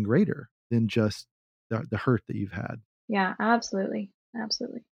something greater than just the hurt that you've had. Yeah, absolutely.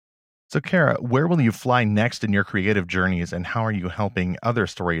 Absolutely. So, Kara, where will you fly next in your creative journeys, and how are you helping other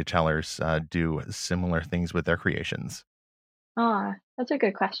storytellers do similar things with their creations? Ah, that's a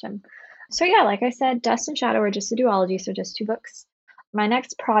good question. So yeah, like I said, Dust and Shadow are just a duology, so just two books. My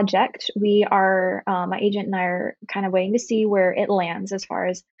next project, we are my agent and I are kind of waiting to see where it lands as far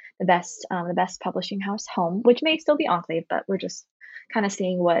as the best publishing house home, which may still be Enclave, but we're just kind of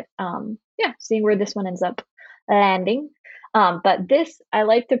seeing seeing where this one ends up landing. But this, I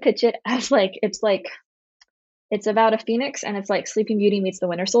like to pitch it as it's about a phoenix, and it's like Sleeping Beauty meets the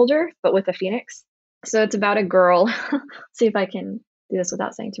Winter Soldier, but with a phoenix. So it's about a girl. See if I can do this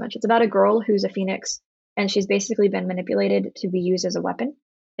without saying too much. It's about a girl who's a phoenix, and she's basically been manipulated to be used as a weapon,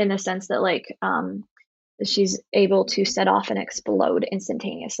 in the sense that she's able to set off and explode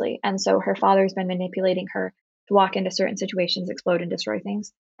instantaneously. And so her father's been manipulating her to walk into certain situations, explode, and destroy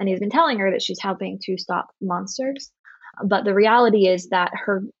things. And he's been telling her that she's helping to stop monsters. But the reality is that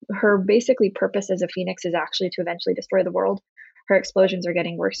her basically purpose as a phoenix is actually to eventually destroy the world. Her explosions are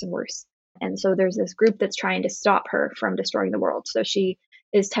getting worse and worse. And so there's this group that's trying to stop her from destroying the world. So she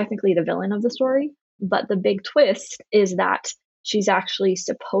is technically the villain of the story. But the big twist is that she's actually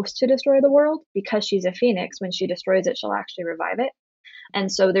supposed to destroy the world, because she's a phoenix. When she destroys it, she'll actually revive it. And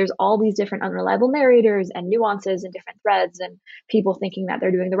so there's all these different unreliable narrators and nuances and different threads, and people thinking that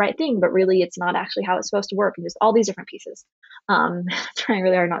they're doing the right thing, but really it's not actually how it's supposed to work, and just all these different pieces. Trying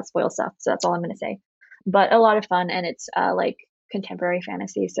really hard not to spoil stuff, so that's all I'm going to say. But a lot of fun, and it's like contemporary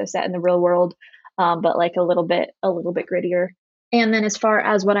fantasy, so set in the real world, but like a little bit grittier. And then as far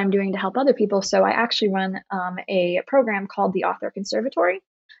as what I'm doing to help other people, so I actually run a program called the Author Conservatory.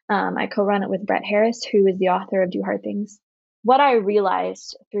 I co-run it with Brett Harris, who is the author of Do Hard Things. What I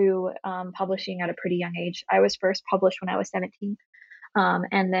realized through publishing at a pretty young age, I was first published when I was 17,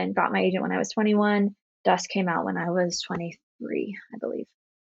 and then got my agent when I was 21. Dust came out when I was 23, I believe.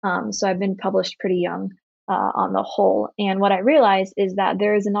 So I've been published pretty young on the whole. And what I realized is that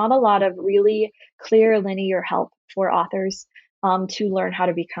there is not a lot of really clear linear help for authors to learn how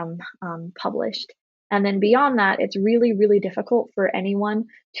to become published. And then beyond that, it's really, really difficult for anyone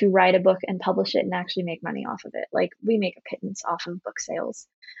to write a book and publish it and actually make money off of it. Like, we make a pittance off of book sales.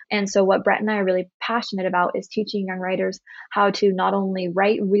 And so what Brett and I are really passionate about is teaching young writers how to not only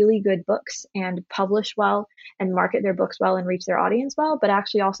write really good books and publish well and market their books well and reach their audience well, but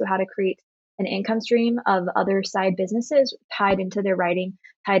actually also how to create an income stream of other side businesses tied into their writing,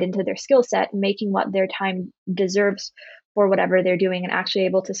 tied into their skill set, making what their time deserves for whatever they're doing, and actually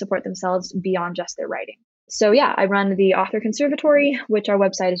able to support themselves beyond just their writing. So yeah, I run the Author Conservatory, which our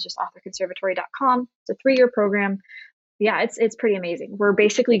website is just authorconservatory.com. It's a 3-year program. Yeah, it's pretty amazing. We're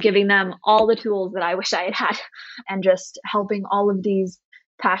basically giving them all the tools that I wish I had had, and just helping all of these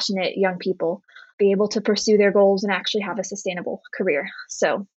passionate young people be able to pursue their goals and actually have a sustainable career.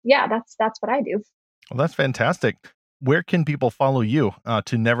 So yeah, that's what I do. Well, that's fantastic. Where can people follow you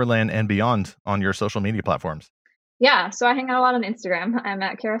to Neverland and beyond on your social media platforms? Yeah, so I hang out a lot on Instagram. I'm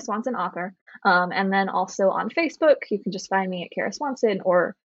at Kara Swanson Author. And then also on Facebook, you can just find me at Kara Swanson,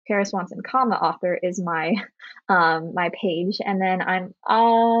 or Kara Swanson, author is my my page. And then I'm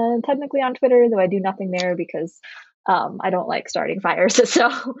technically on Twitter, though I do nothing there because I don't like starting fires. So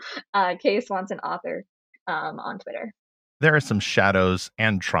K Swanson Author on Twitter. There are some shadows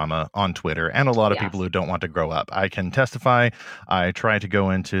and trauma on Twitter, and a lot of people who don't want to grow up. I can testify. I try to go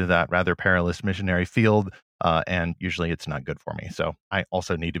into that rather perilous missionary field, and usually it's not good for me. So I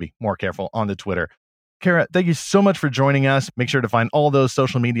also need to be more careful on the Twitter. Kara, thank you so much for joining us. Make sure to find all those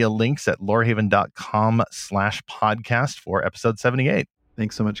social media links at lorehaven.com/podcast for episode 78.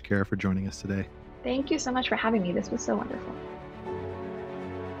 Thanks so much, Kara, for joining us today. Thank you so much for having me. This was so wonderful.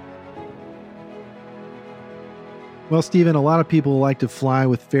 Well, Stephen, a lot of people like to fly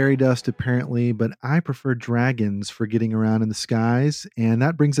with fairy dust, apparently, but I prefer dragons for getting around in the skies. And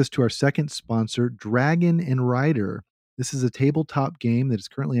that brings us to our second sponsor, Dragon and Rider. This is a tabletop game that is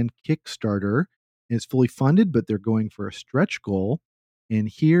currently on Kickstarter. It's fully funded, but they're going for a stretch goal.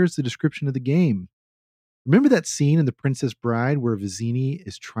 And here's the description of the game. Remember that scene in The Princess Bride where Vizzini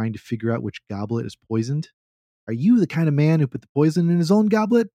is trying to figure out which goblet is poisoned? Are you the kind of man who put the poison in his own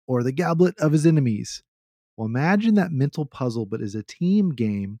goblet or the goblet of his enemies? Well, imagine that mental puzzle, but as a team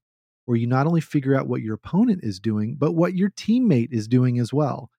game where you not only figure out what your opponent is doing, but what your teammate is doing as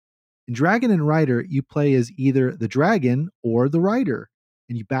well. In Dragon and Rider, you play as either the dragon or the rider.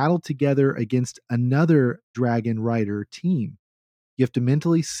 and you battle together against another Dragon Rider team. You have to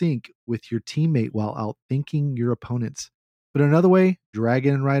mentally sync with your teammate while outthinking your opponents. But another way,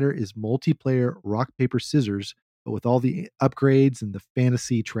 Dragon Rider is multiplayer rock, paper, scissors, but with all the upgrades and the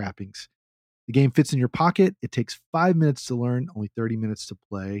fantasy trappings. The game fits in your pocket. It takes 5 minutes to learn, only 30 minutes to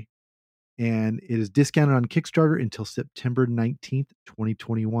play. And it is discounted on Kickstarter until September 19th,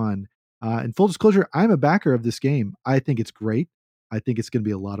 2021. And full disclosure, I'm a backer of this game. I think it's great. I think it's going to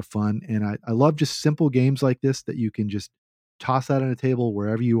be a lot of fun. And I love just simple games like this that you can just toss out on a table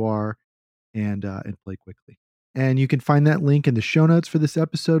wherever you are and play quickly. And you can find that link in the show notes for this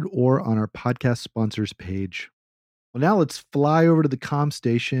episode or on our podcast sponsors page. Well, now let's fly over to the comm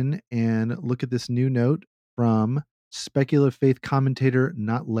station and look at this new note from speculative faith commentator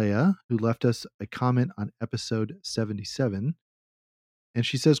Not Leia, who left us a comment on episode 77. And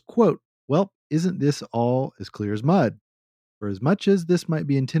she says, quote, "Well, isn't this all as clear as mud? For as much as this might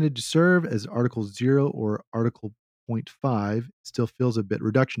be intended to serve as Article 0 or Article 0.5, it still feels a bit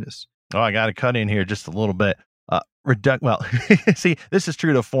reductionist." Oh, I got to cut in here just a little bit. Well, see, this is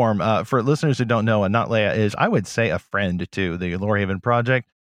true to form. For listeners who don't know, Not Leia is, I would say, a friend to the Lorehaven Project.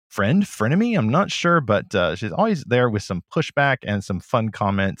 Frenemy? I'm not sure, but she's always there with some pushback and some fun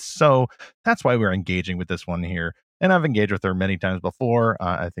comments. So that's why we're engaging with this one here. And I've engaged with her many times before.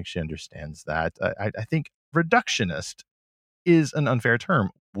 I think she understands that. I think reductionist is an unfair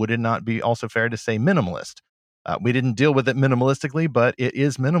term. Would it not be also fair to say minimalist? We didn't deal with it minimalistically, but it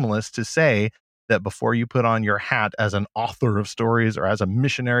is minimalist to say that before you put on your hat as an author of stories or as a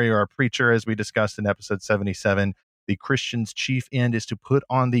missionary or a preacher, as we discussed in episode 77, the Christian's chief end is to put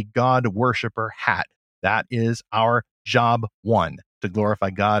on the God worshiper hat. That is our job one, to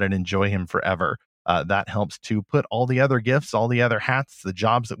glorify God and enjoy him forever. That helps to put all the other gifts, all the other hats, the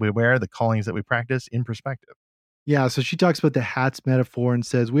jobs that we wear, the callings that we practice in perspective. Yeah, so she talks about the hats metaphor and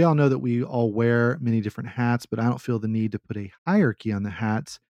says, "We all know that we all wear many different hats, but I don't feel the need to put a hierarchy on the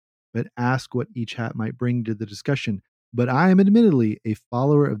hats, but ask what each hat might bring to the discussion. But I am admittedly a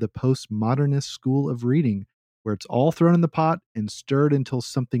follower of the postmodernist school of reading, where it's all thrown in the pot and stirred until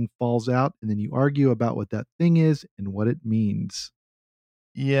something falls out, and then you argue about what that thing is and what it means."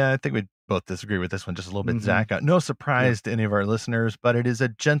 Yeah, I think we both disagree with this one just a little bit, Zach. No surprise to any of our listeners, but it is a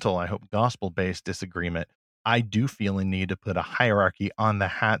gentle, I hope, gospel-based disagreement. I do feel a need to put a hierarchy on the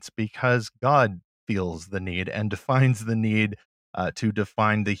hats because God feels the need and defines the need to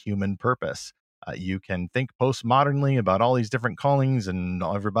define the human purpose. You can think postmodernly about all these different callings and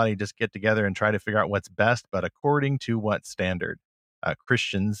everybody just get together and try to figure out what's best, but according to what standard?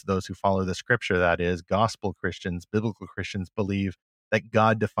 Christians, those who follow the scripture, that is, gospel Christians, biblical Christians, believe that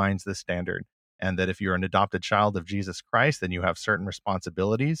God defines the standard, and that if you're an adopted child of Jesus Christ, then you have certain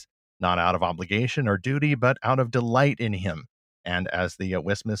responsibilities, not out of obligation or duty, but out of delight in him. And as the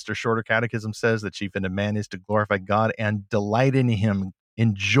Westminster Shorter Catechism says, the chief end of man is to glorify God and delight in him,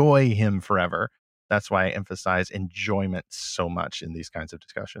 enjoy him forever. That's why I emphasize enjoyment so much in these kinds of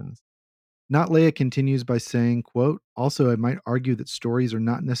discussions. Not Leia continues by saying, quote, "Also, I might argue that stories are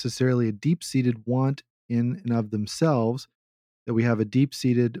not necessarily a deep-seated want in and of themselves, that we have a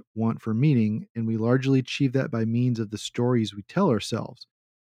deep-seated want for meaning, and we largely achieve that by means of the stories we tell ourselves.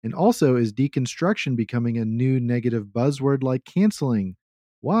 And also, is deconstruction becoming a new negative buzzword like canceling?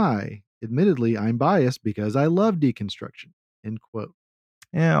 Why? Admittedly, I'm biased because I love deconstruction." End quote.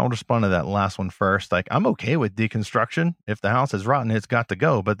 Yeah, I'll respond to that last one first. Like, I'm okay with deconstruction. If the house is rotten, it's got to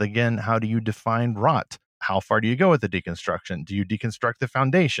go. But again, how do you define rot? How far do you go with the deconstruction? Do you deconstruct the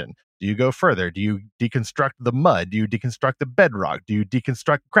foundation? Do you go further? Do you deconstruct the mud? Do you deconstruct the bedrock? Do you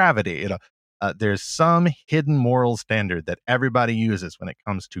deconstruct gravity? There's some hidden moral standard that everybody uses when it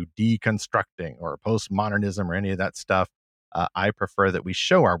comes to deconstructing or postmodernism or any of that stuff. I prefer that we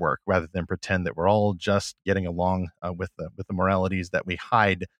show our work rather than pretend that we're all just getting along with the moralities that we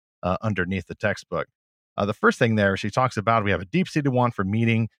hide underneath the textbook. The first thing there, she talks about we have a deep-seated want for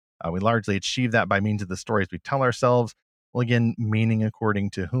meaning. We largely achieve that by means of the stories we tell ourselves. Well, again, meaning according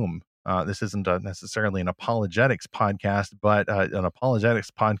to whom? This isn't necessarily an apologetics podcast, but an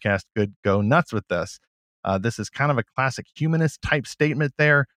apologetics podcast could go nuts with this. This is kind of a classic humanist type statement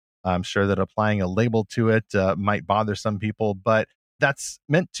there. I'm sure that applying a label to it might bother some people, but that's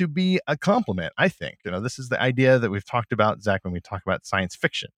meant to be a compliment, I think. This is the idea that we've talked about, Zach, when we talk about science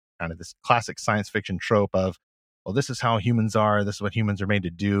fiction, kind of this classic science fiction trope of, well, this is how humans are. This is what humans are made to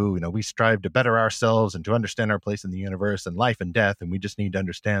do. We strive to better ourselves and to understand our place in the universe and life and death. And we just need to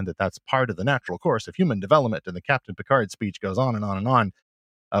understand that that's part of the natural course of human development. And the Captain Picard speech goes on and on and on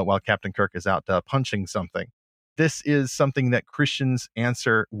while Captain Kirk is out punching something. This is something that Christians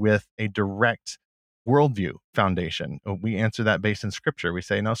answer with a direct worldview foundation? We answer that based in Scripture. We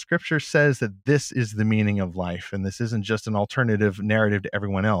say, no, Scripture says that this is the meaning of life, and this isn't just an alternative narrative to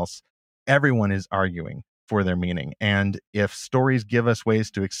everyone else. Everyone is arguing for their meaning. And if stories give us ways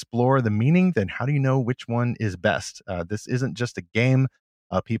to explore the meaning, then how do you know which one is best? This isn't just a game.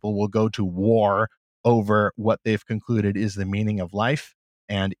 People will go to war over what they've concluded is the meaning of life.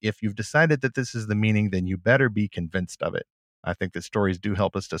 And if you've decided that this is the meaning, then you better be convinced of it. I think that stories do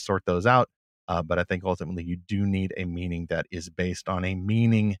help us to sort those out. But I think ultimately you do need a meaning that is based on a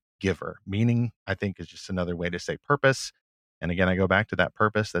meaning giver. Meaning, I think, is just another way to say purpose. And again, I go back to that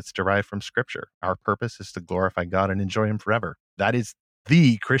purpose that's derived from Scripture. Our purpose is to glorify God and enjoy Him forever. That is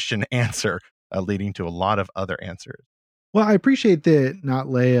the Christian answer, leading to a lot of other answers. Well, I appreciate that Not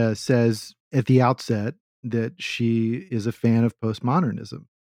Leia says at the outset that she is a fan of postmodernism.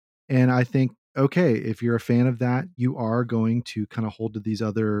 And I think, okay, if you're a fan of that, you are going to kind of hold to these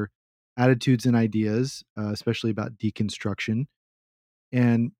other attitudes and ideas, especially about deconstruction.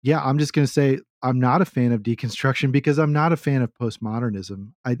 And yeah, I'm just going to say I'm not a fan of deconstruction because I'm not a fan of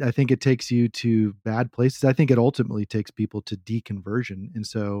postmodernism. I think it takes you to bad places. I think it ultimately takes people to deconversion. And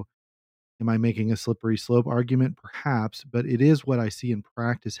so, am I making a slippery slope argument? Perhaps, but it is what I see in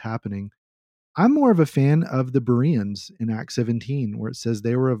practice happening. I'm more of a fan of the Bereans in Acts 17, where it says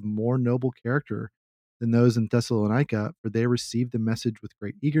they were of more noble character than those in Thessalonica, for they received the message with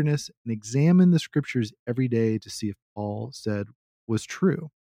great eagerness and examined the scriptures every day to see if Paul said was true.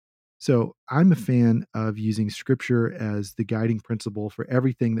 So I'm a fan of using scripture as the guiding principle for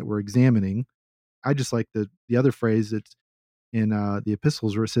everything that we're examining. I just like the other phrase that's in the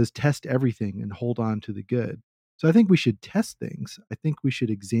epistles where it says, test everything and hold on to the good. So I think we should test things. I think we should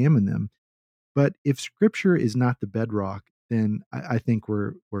examine them. But if scripture is not the bedrock, then I think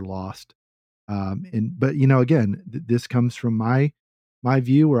we're lost. But again, this comes from my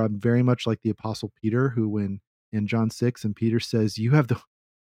view, where I'm very much like the Apostle Peter, who when in John 6 and Peter says, you have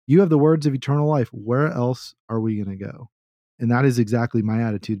the words of eternal life. Where else are we going to go? And that is exactly my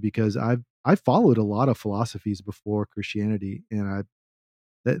attitude, because I followed a lot of philosophies before Christianity, and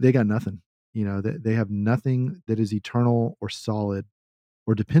they got nothing. They have nothing that is eternal or solid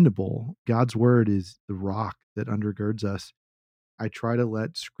or dependable. God's word is the rock that undergirds us. I try to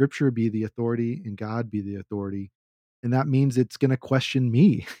let scripture be the authority and God be the authority. And that means it's going to question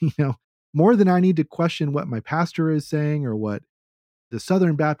me, more than I need to question what my pastor is saying or what the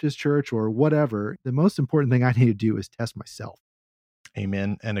Southern Baptist Church or whatever. The most important thing I need to do is test myself.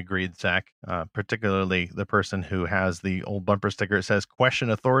 Amen and agreed, Zach. Particularly the person who has the old bumper sticker that says question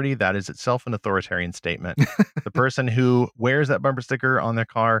authority. That is itself an authoritarian statement. The person who wears that bumper sticker on their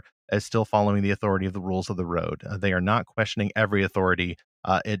car is still following the authority of the rules of the road. They are not questioning every authority.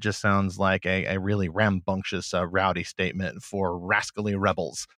 It just sounds like a really rambunctious, rowdy statement for rascally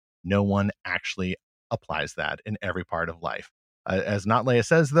rebels. No one actually applies that in every part of life. As Not Leia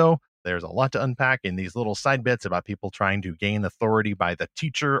says, though, there's a lot to unpack in these little side bits about people trying to gain authority by the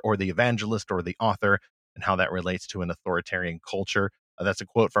teacher or the evangelist or the author, and how that relates to an authoritarian culture. That's a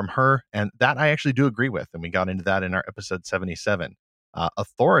quote from her, and that I actually do agree with. And we got into that in our episode 77.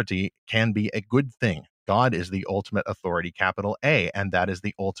 Authority can be a good thing. God is the ultimate authority, capital A, and that is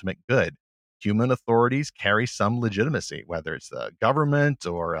the ultimate good. Human authorities carry some legitimacy, whether it's the government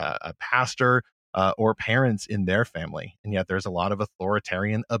or a pastor, or parents in their family. And yet there's a lot of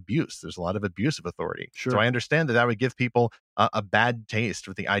authoritarian abuse. There's a lot of abuse of authority. Sure. So I understand that would give people a bad taste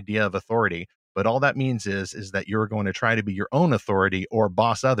with the idea of authority. But all that means is that you're going to try to be your own authority or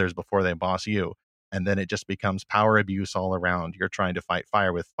boss others before they boss you. And then it just becomes power abuse all around. You're trying to fight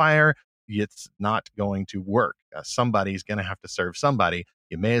fire with fire. It's not going to work. Somebody's going to have to serve somebody.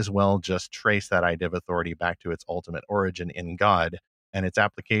 You may as well just trace that idea of authority back to its ultimate origin in God. And its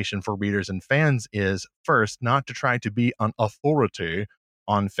application for readers and fans is, first, not to try to be an authority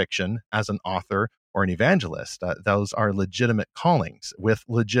on fiction as an author or an evangelist. Those are legitimate callings with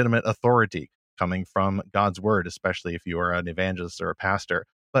legitimate authority coming from God's word, especially if you are an evangelist or a pastor.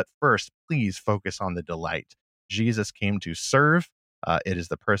 But first, please focus on the delight. Jesus came to serve. It is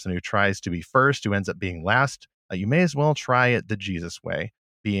the person who tries to be first who ends up being last. You may as well try it the Jesus way,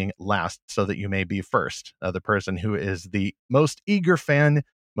 being last so that you may be first. The person who is the most eager fan,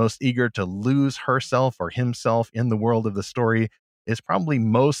 most eager to lose herself or himself in the world of the story, is probably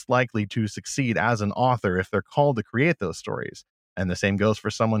most likely to succeed as an author if they're called to create those stories. And the same goes for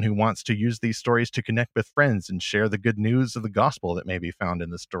someone who wants to use these stories to connect with friends and share the good news of the gospel that may be found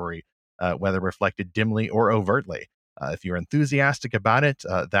in the story, whether reflected dimly or overtly. If you're enthusiastic about it,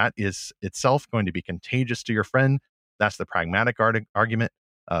 that is itself going to be contagious to your friend. That's the pragmatic argument.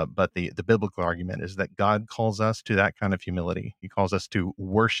 But the biblical argument is that God calls us to that kind of humility. He calls us to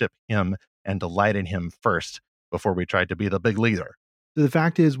worship him and delight in him first before we try to be the big leader. So the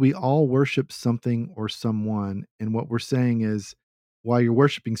fact is, we all worship something or someone, and what we're saying is, while you're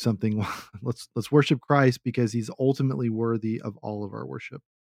worshiping something, let's worship Christ because he's ultimately worthy of all of our worship.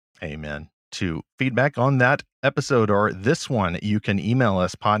 Amen. To feedback on that episode or this one, you can email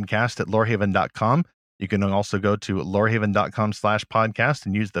us podcast@lorehaven.com. You can also go to lorehaven.com/podcast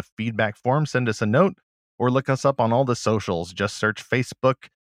and use the feedback form. Send us a note or look us up on all the socials. Just search Facebook,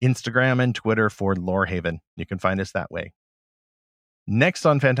 Instagram, and Twitter for Lorehaven. You can find us that way. Next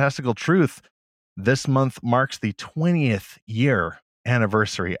on Fantastical Truth, this month marks the 20th year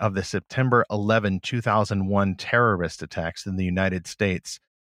anniversary of the September 11, 2001 terrorist attacks in the United States.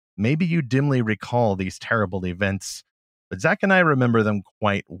 Maybe you dimly recall these terrible events, but Zach and I remember them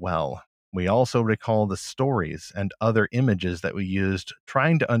quite well. We also recall the stories and other images that we used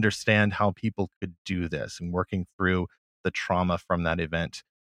trying to understand how people could do this and working through the trauma from that event.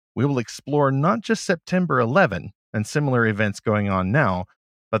 We will explore not just September 11 and similar events going on now,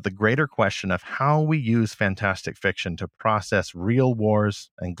 but the greater question of how we use fantastic fiction to process real wars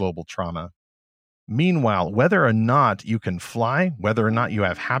and global trauma. Meanwhile, whether or not you can fly, whether or not you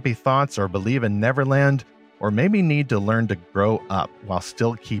have happy thoughts or believe in Neverland, or maybe need to learn to grow up while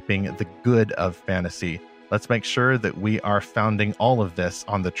still keeping the good of fantasy, let's make sure that we are founding all of this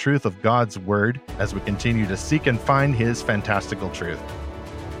on the truth of God's word as we continue to seek and find his fantastical truth.